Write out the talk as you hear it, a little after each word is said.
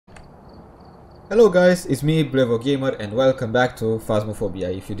Hello guys, it's me, Blevo Gamer, and welcome back to Phasmophobia.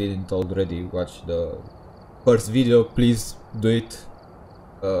 If you didn't already watch the first video, please do it.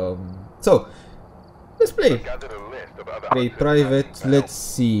 So, let's play. Play private, let's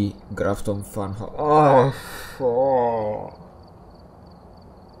see. Grafton Fun. Oh.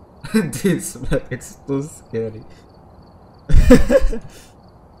 This map, it's too scary.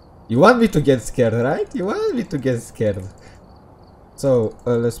 You want me to get scared, right? You want me to get scared. So,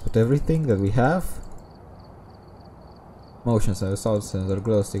 let's put everything that we have. Motion sensor, sound sensor,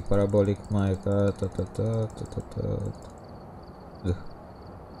 glow stick, parabolic mic,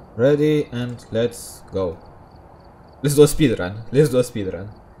 Ready, and let's go. Let's do a speed run. Let's do a speed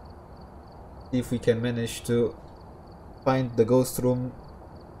run. See if we can manage to find the ghost room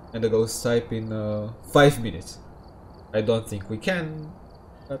and the ghost type in 5 minutes. I don't think we can,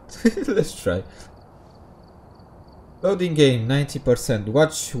 but let's try. Loading game 90%.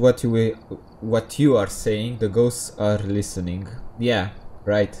 Watch what you are saying. The ghosts are listening. Yeah,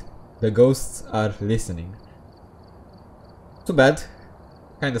 right. The ghosts are listening. Too bad.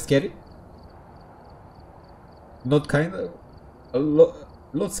 Kinda scary. Not kinda. A lot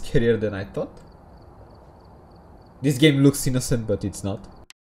scarier than I thought. This game looks innocent, but it's not.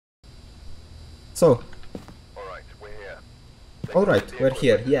 So. Alright, we're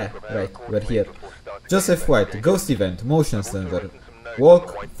here. Yeah, right, we're here. Joseph White, ghost event, motion sensor,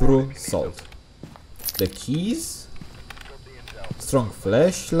 walk through salt. The keys, strong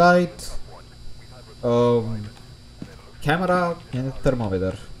flashlight, camera and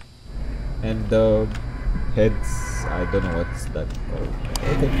thermometer, and the heads. I don't know what's that called.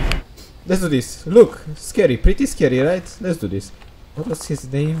 Okay, let's do this. Look, scary, pretty scary, right? Let's do this. What was his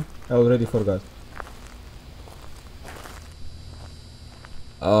name? I already forgot.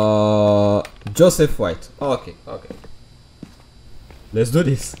 Joseph White. Okay. Let's do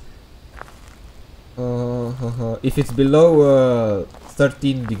this. If it's below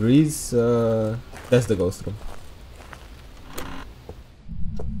 13 degrees, that's the ghost room.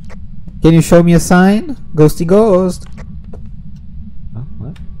 Can you show me a sign? Ghosty ghost. Oh,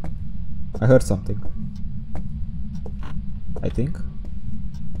 what? I heard something. I think.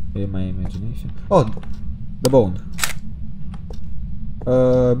 In my imagination. Oh, the bone.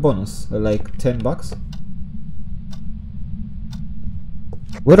 Bonus, like $10.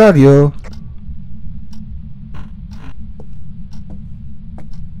 Where are you?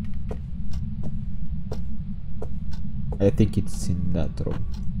 I think it's in that room.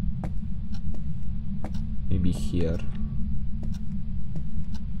 Maybe here.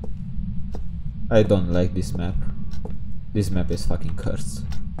 I don't like this map. This map is fucking cursed.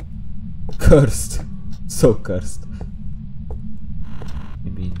 Cursed. So cursed.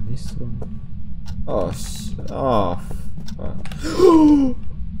 Maybe in this room. Oh, fuck.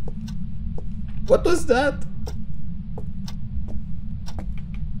 What was that?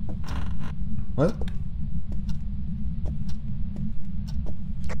 What?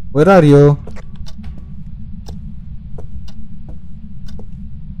 Where are you?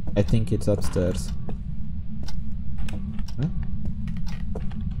 I think it's upstairs. Huh?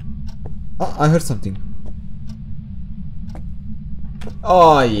 Oh, I heard something.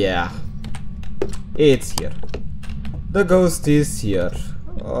 Oh yeah, it's here. The ghost is here.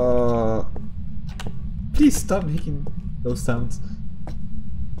 Please stop making those sounds.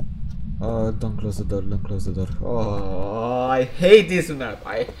 Don't close the door, don't close the door. Oh, I hate this map.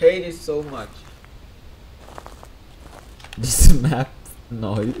 I hate it so much. This map,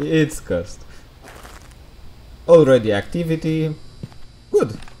 no, it's cursed. Already activity.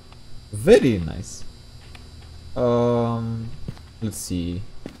 Good. Very nice. Let's see.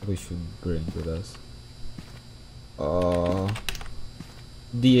 We should bring with us.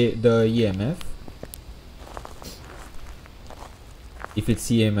 The EMF. If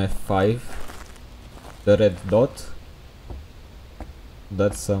it's EMF 5, the red dot.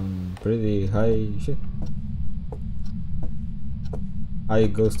 That's some pretty high shit. High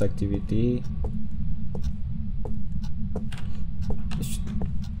ghost activity.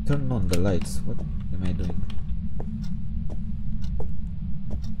 Turn on the lights. What am I doing?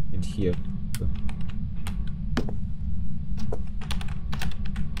 In here.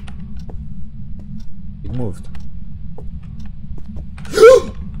 It moved.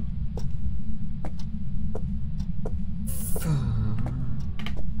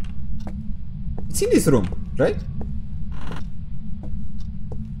 It's in this room, right?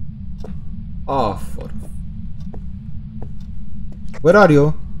 Oh, where are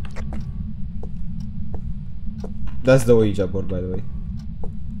you? That's the Ouija board, by the way.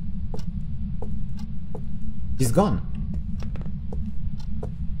 He's gone.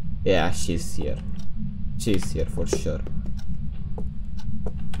 Yeah, she's here. She's here for sure.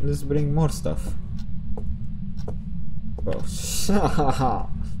 Let's bring more stuff. Oh,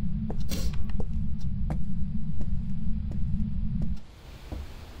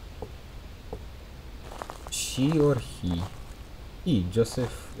 she or he? He,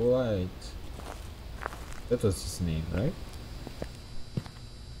 Joseph White. That was his name, right?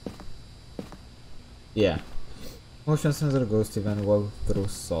 Yeah. Motion sensor ghost event walk through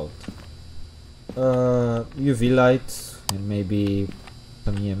salt. UV light and maybe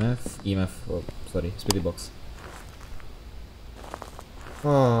some EMF, oh, sorry, spirit box.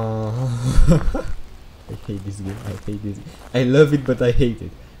 Oh, I hate this game. I hate this. I love it, but I hate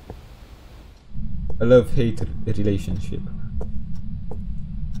it. I love-hate relationship.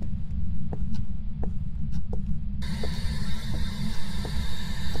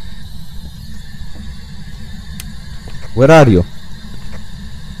 Where are you?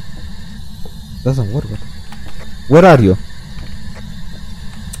 Doesn't work. Where are you?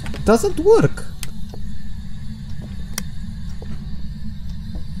 Doesn't work.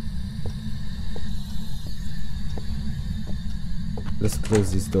 Let's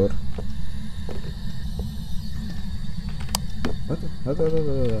close this door. What?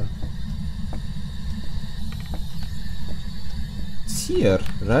 It's here,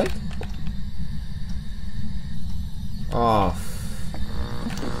 right? Oh.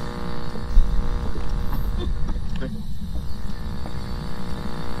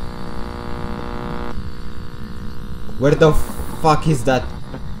 Where the fuck is that?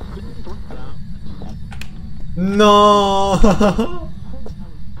 No!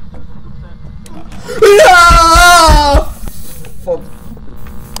 No! For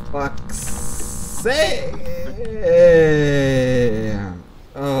fuck's sake!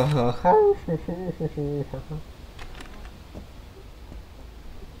 Oh.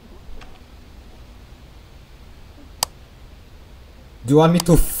 Do you want me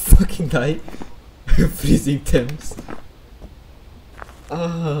to fucking die? Freezing temps.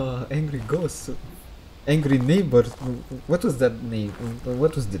 Ah, angry ghosts. Angry neighbors. What was that name?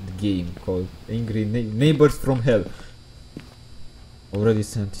 What was that game called? Angry neighbors from hell. Already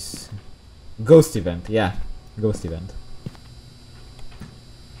sent this. Ghost event. Yeah, ghost event.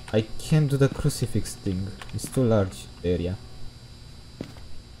 I can't do the crucifix thing. It's too large area.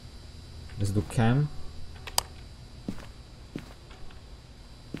 Let's do cam.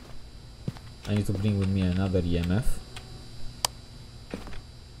 I need to bring with me another EMF.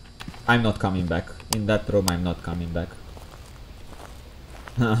 I'm not coming back. In that room, I'm not coming back.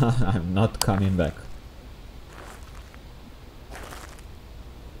 I'm not coming back.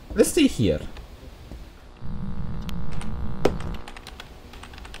 Let's stay here.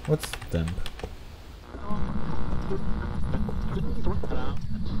 What's temp?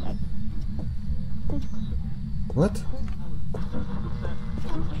 What?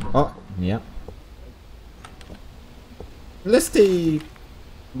 Oh, yeah. Let's stay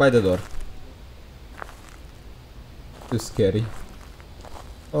by the door. Too scary.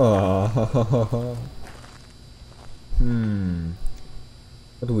 Oh.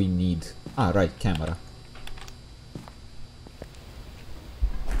 What do we need? Ah, right, camera.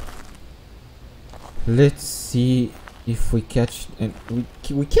 Let's see if we catch. And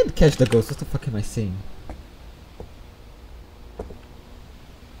we can't catch the ghost. What the fuck am I saying?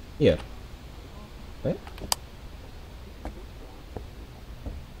 Here. Right?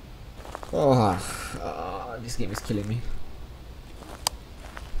 Oh, this game is killing me.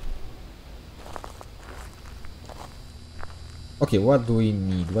 Okay, what do we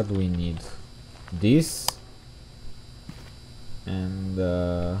need? What do we need? This and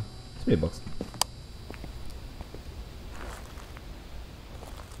spirit box.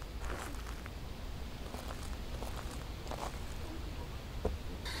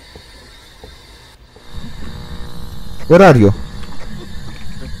 Where are you?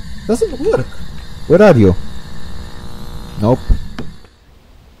 Doesn't work. Where are you? Nope.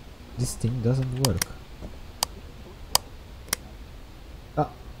 This thing doesn't work. Ah.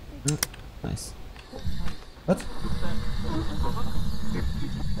 Nice. What?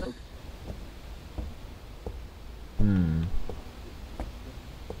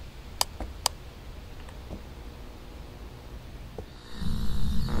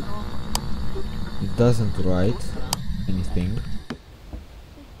 It doesn't write anything.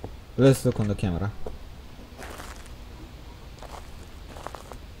 Let's look on the camera.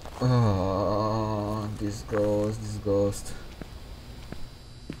 Oh, this ghost.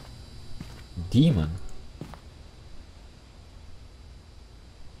 Demon.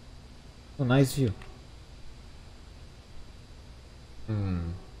 Oh, nice view.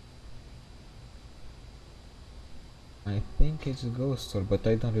 I think it's a ghost store, but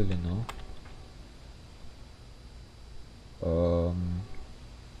I don't really know.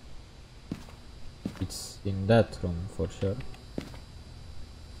 It's in that room for sure.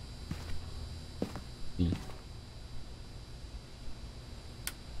 B.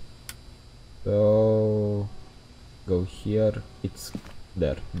 So go here. It's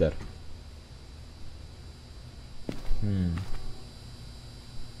there.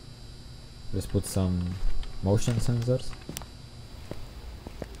 Let's put some motion sensors.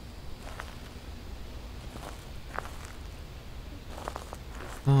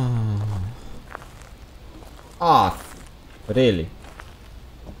 Really?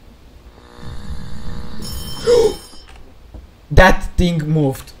 That thing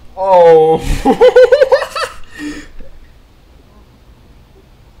moved. Oh.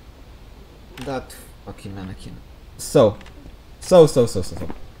 That fucking mannequin. So.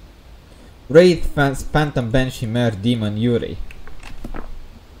 Wraith, Phantom, Banshee, Mare, Demon, Yurei.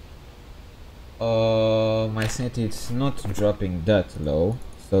 My sanity is not dropping that low,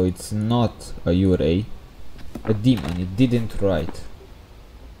 so it's not a Yurei. A demon, it didn't write.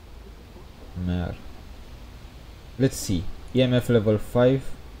 Mare. Let's see. EMF level 5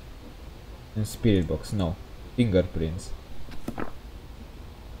 and spirit box. No. Fingerprints.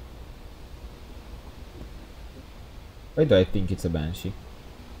 Why do I think it's a banshee?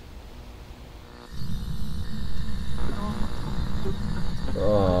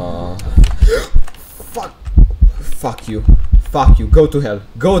 Oh. Fuck. Fuck you. Fuck you. Go to hell.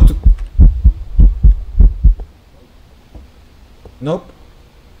 Go to... Nope.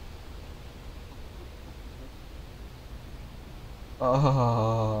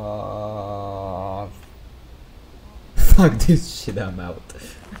 Fuck this shit, I'm out.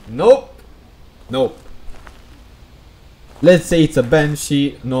 Nope. Nope. Let's say it's a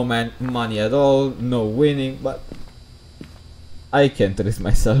banshee, no money at all, no winning, but I can't risk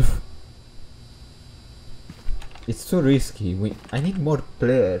myself. It's too risky. I need more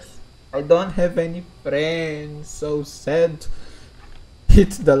players. I don't have any friends. So sad.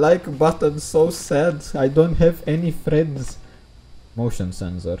 Hit the like button. So sad. I don't have any friends. Motion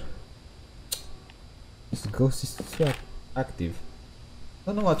sensor. This ghost is still active.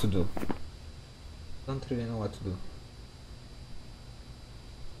 Don't know what to do. Don't really know what to do.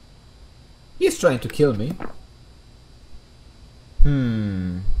 He's trying to kill me.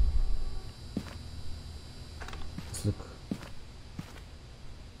 Let's look.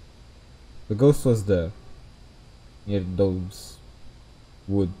 The ghost was there. Near those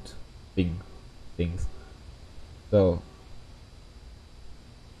wood things. So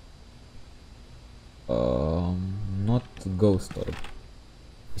not ghost orb.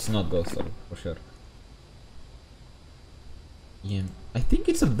 It's not ghost orb for sure. Yeah, I think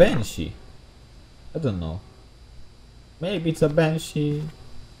it's a banshee. I don't know. Maybe it's a banshee,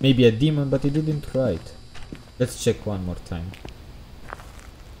 maybe a demon, but it didn't write. Let's check one more time.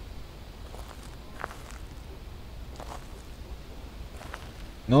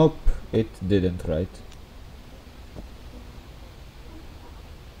 Nope, it didn't write.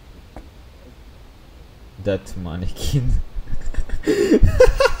 That mannequin.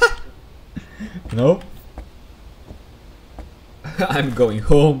 Nope. I'm going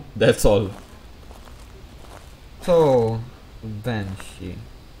home, that's all. So, banshee.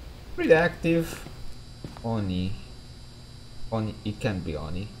 Pretty active. Oni. It can be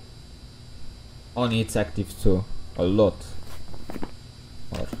Oni. Oni, it's active too. A lot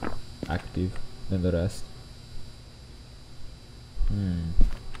more active than the rest.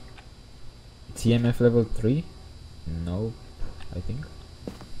 It's EMF level 3? Nope, I think.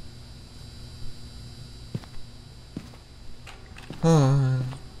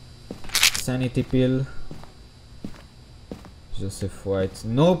 Sanity pill. Joseph White.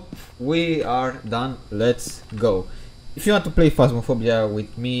 Nope, we are done. Let's go. If you want to play Phasmophobia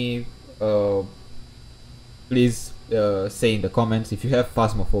with me, please say in the comments. If you have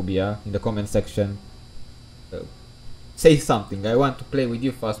Phasmophobia in the comment section, say something. I want to play with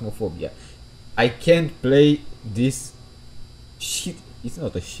you Phasmophobia. I can't play this shit. It's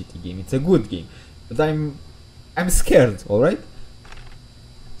not a shitty game, it's a good game, but I'm scared, alright?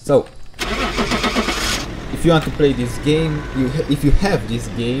 So if you want to play this game, if you have this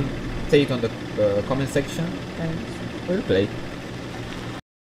game, say it on the comment section and we'll play.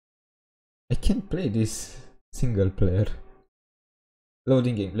 I can't play this single player.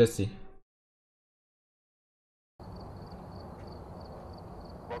 Loading game, let's see.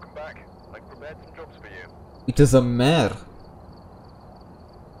 Welcome back. I've prepared some jobs for you. It is a mare.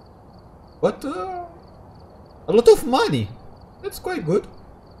 What? A lot of money. That's quite good.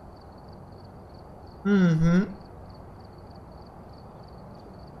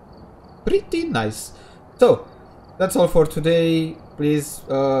 pretty nice. So that's all for today. Please,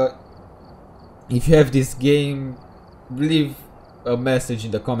 if you have this game, leave a message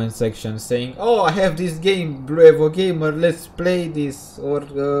in the comment section saying, oh, I have this game, Bravo Gamer, let's play this,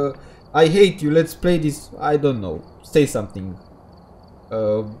 or I hate you, let's play this. I don't know, say something.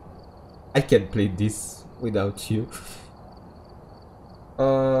 I can't play this without you.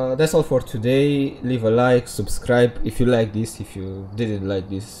 That's all for today. Leave a like, subscribe if you like this. If you didn't like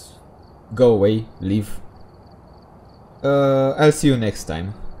this, go away, leave. I'll see you next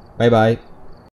time. Bye bye.